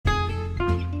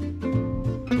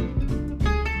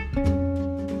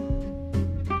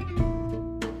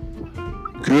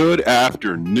Good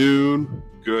afternoon,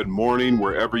 good morning,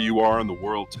 wherever you are in the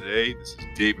world today. This is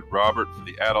David Robert for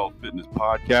the Adult Fitness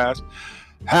Podcast.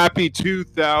 Happy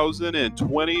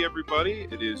 2020, everybody.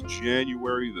 It is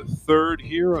January the 3rd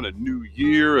here on a new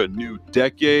year, a new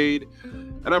decade.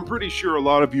 And I'm pretty sure a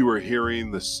lot of you are hearing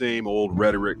the same old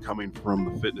rhetoric coming from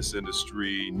the fitness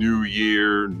industry. New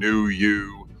year, new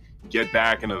you. Get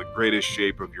back into the greatest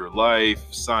shape of your life.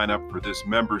 Sign up for this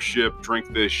membership.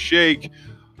 Drink this shake.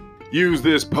 Use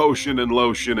this potion and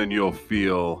lotion and you'll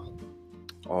feel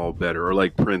all better. Or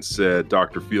like Prince said,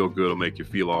 Dr. Feelgood will make you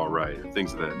feel all right, or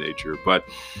things of that nature. But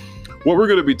what we're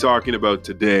going to be talking about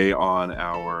today on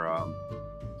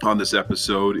this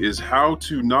episode is how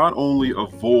to not only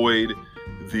avoid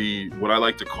what I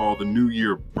like to call the New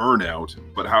Year burnout,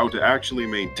 but how to actually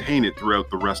maintain it throughout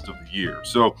the rest of the year.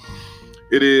 So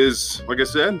it is, like I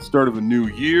said, start of a new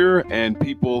year, and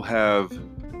people have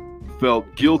felt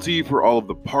guilty for all of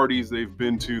the parties they've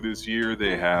been to this year.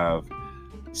 They have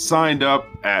signed up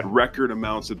at record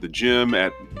amounts at the gym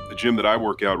that I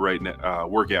work at right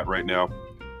now.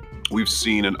 We've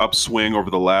seen an upswing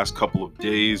over the last couple of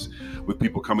days with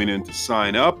people coming in to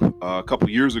sign up. A couple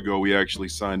years ago, we actually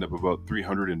signed up about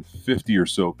 350 or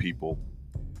so people.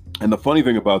 And the funny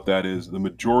thing about that is the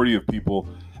majority of people,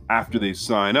 after they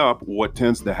sign up, what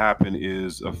tends to happen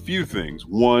is a few things.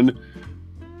 One,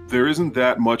 there isn't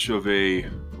that much of a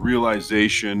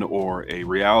realization or a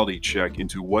reality check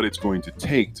into what it's going to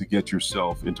take to get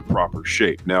yourself into proper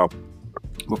shape. Now,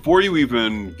 before you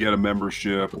even get a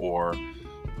membership or,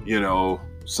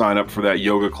 sign up for that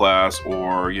yoga class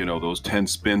or, those 10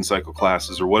 spin cycle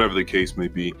classes or whatever the case may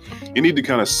be, you need to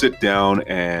kind of sit down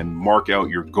and mark out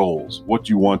your goals, what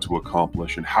you want to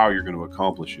accomplish and how you're going to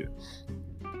accomplish it.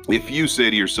 If you say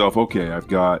to yourself, okay, I've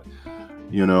got,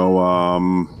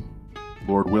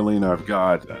 Lord willing, I've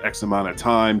got X amount of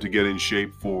time to get in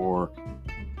shape for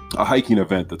a hiking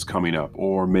event that's coming up,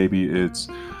 or maybe it's,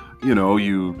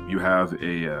 you have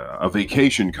a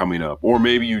vacation coming up, or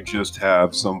maybe you just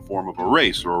have some form of a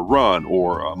race or a run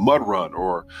or a mud run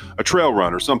or a trail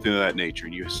run or something of that nature.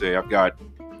 And you say, I've got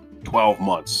 12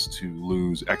 months to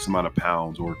lose X amount of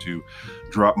pounds, or to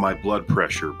drop my blood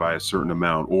pressure by a certain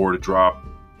amount, or to drop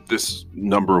this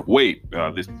number of weight,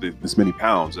 this many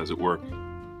pounds, as it were.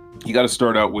 You got to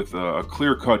start out with a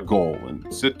clear-cut goal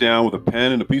and sit down with a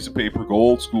pen and a piece of paper, go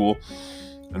old school,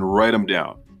 and write them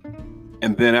down.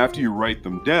 And then after you write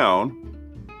them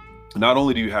down, not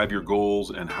only do you have your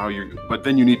goals but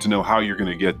then you need to know how you're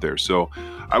going to get there. So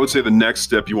I would say the next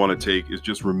step you want to take is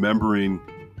just remembering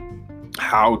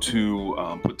how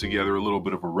to put together a little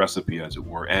bit of a recipe, as it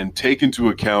were, and take into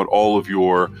account all of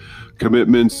your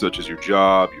commitments, such as your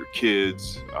job, your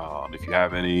kids, if you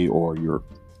have any, or your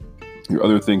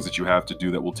other things that you have to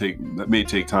do that may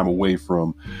take time away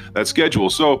from that schedule.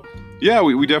 So yeah,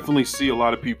 we definitely see a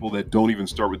lot of people that don't even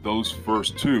start with those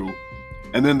first two,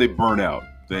 and then they burn out.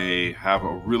 They have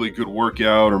a really good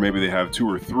workout, or maybe they have two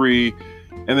or three,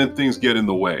 and then things get in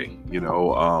the way.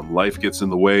 Life gets in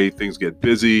the way, things get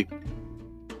busy.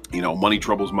 Money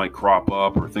troubles might crop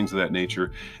up or things of that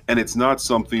nature. And it's not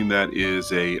something that is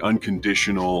a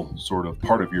unconditional sort of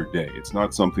part of your day. It's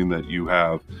not something that you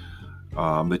have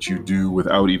that you do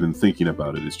without even thinking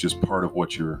about it. It's just part of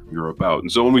what you're about.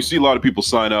 And so when we see a lot of people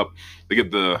sign up, they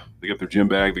get their gym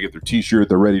bag, they get their t-shirt,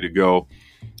 they're ready to go,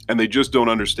 and they just don't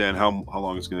understand how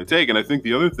long it's going to take. And I think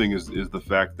the other thing is the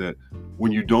fact that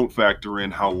when you don't factor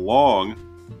in how long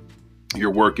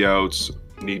your workouts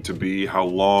need to be, how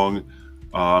long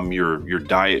your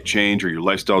diet change or your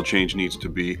lifestyle change needs to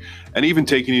be, and even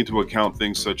taking into account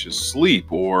things such as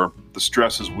sleep or the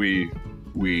stresses we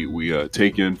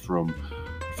take in from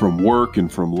work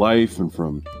and from life and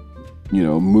from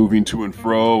moving to and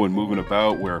fro and moving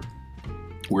about, where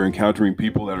we're encountering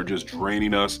people that are just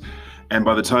draining us, and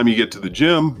by the time you get to the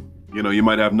gym, you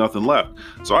might have nothing left.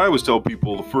 So I always tell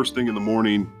people the first thing in the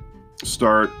morning,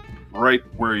 start right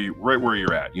where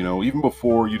you're at. Even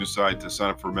before you decide to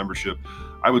sign up for a membership,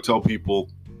 I would tell people,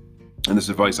 and this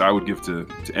advice I would give to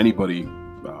anybody,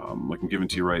 like I'm giving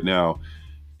to you right now,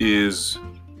 is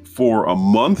for a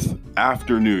month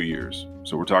after New Year's.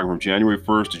 So we're talking from January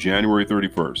 1st to January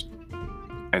 31st.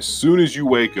 As soon as you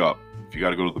wake up, if you got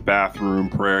to go to the bathroom,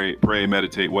 pray,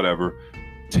 meditate, whatever,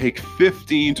 take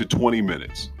 15 to 20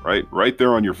 minutes, right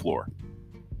there on your floor,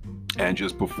 and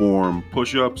just perform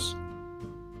push-ups,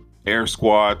 air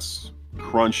squats,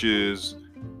 crunches,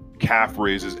 calf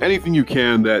raises, anything you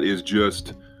can that is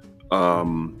just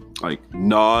like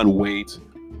non-weight,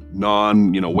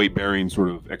 weight-bearing sort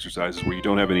of exercises where you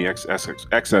don't have any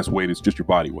excess weight. It's just your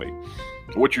body weight.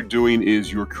 What you're doing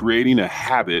is you're creating a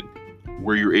habit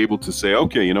where you're able to say,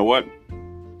 okay, you know what?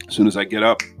 As soon as I get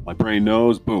up, my brain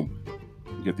knows, boom,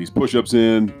 get these push-ups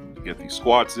in, get these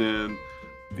squats in,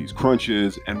 these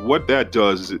crunches. And what that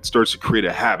does is it starts to create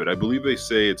a habit. I believe they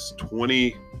say it's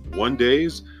 21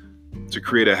 days to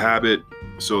create a habit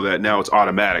so that now it's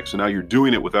automatic. So now you're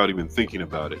doing it without even thinking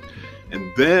about it.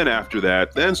 And then after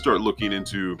that, then start looking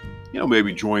into,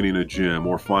 maybe joining a gym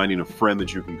or finding a friend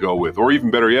that you can go with, or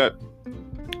even better yet,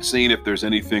 seeing if there's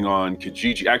anything on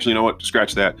Kijiji. Actually, you know what?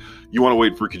 Scratch that. You want to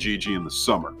wait for Kijiji in the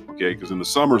summer, okay? Because in the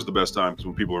summer is the best time, because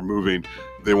when people are moving,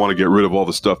 they want to get rid of all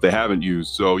the stuff they haven't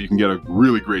used. So you can get a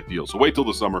really great deal. So wait till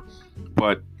the summer.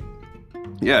 But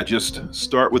yeah, just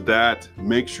start with that.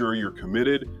 Make sure you're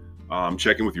committed.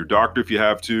 Check in with your doctor if you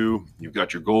have to. You've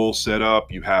got your goals set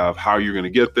up. You have how you're going to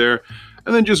get there.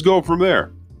 And then just go from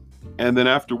there. And then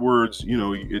afterwards,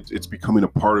 it's becoming a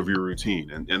part of your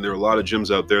routine. And there are a lot of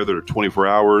gyms out there that are 24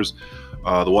 hours.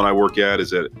 The one I work at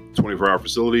is at a 24-hour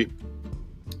facility.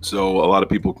 So a lot of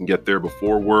people can get there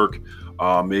before work,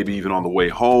 maybe even on the way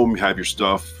home, have your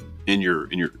stuff in your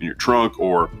trunk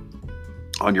or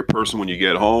on your person when you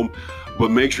get home. But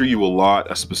make sure you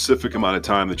allot a specific amount of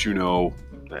time that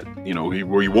that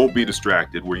where you won't be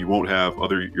distracted, where you won't have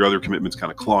your other commitments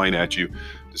kind of clawing at you,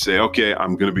 to say, okay,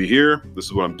 I'm going to be here. This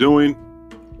is what I'm doing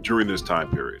during this time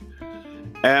period.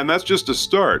 And that's just a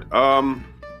start.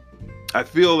 I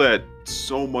feel that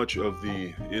so much of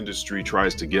the industry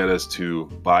tries to get us to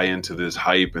buy into this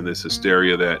hype and this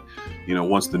hysteria that,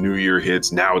 once the new year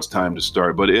hits, now it's time to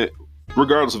start. But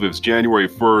regardless of if it's January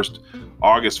 1st,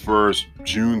 August 1st,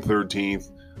 June 13th,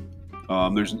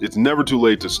 it's never too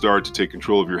late to start to take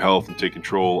control of your health and take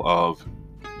control of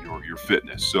your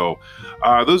fitness. So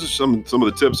those are some of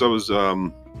the tips I was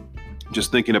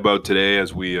just thinking about today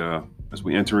as we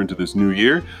enter into this new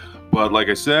year. But like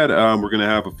I said, we're going to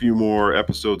have a few more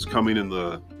episodes coming in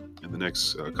the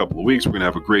next couple of weeks. We're going to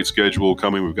have a great schedule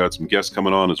coming. We've got some guests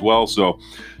coming on as well. So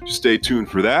just stay tuned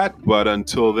for that. But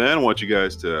until then, I want you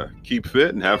guys to keep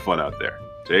fit and have fun out there.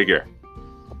 Take care.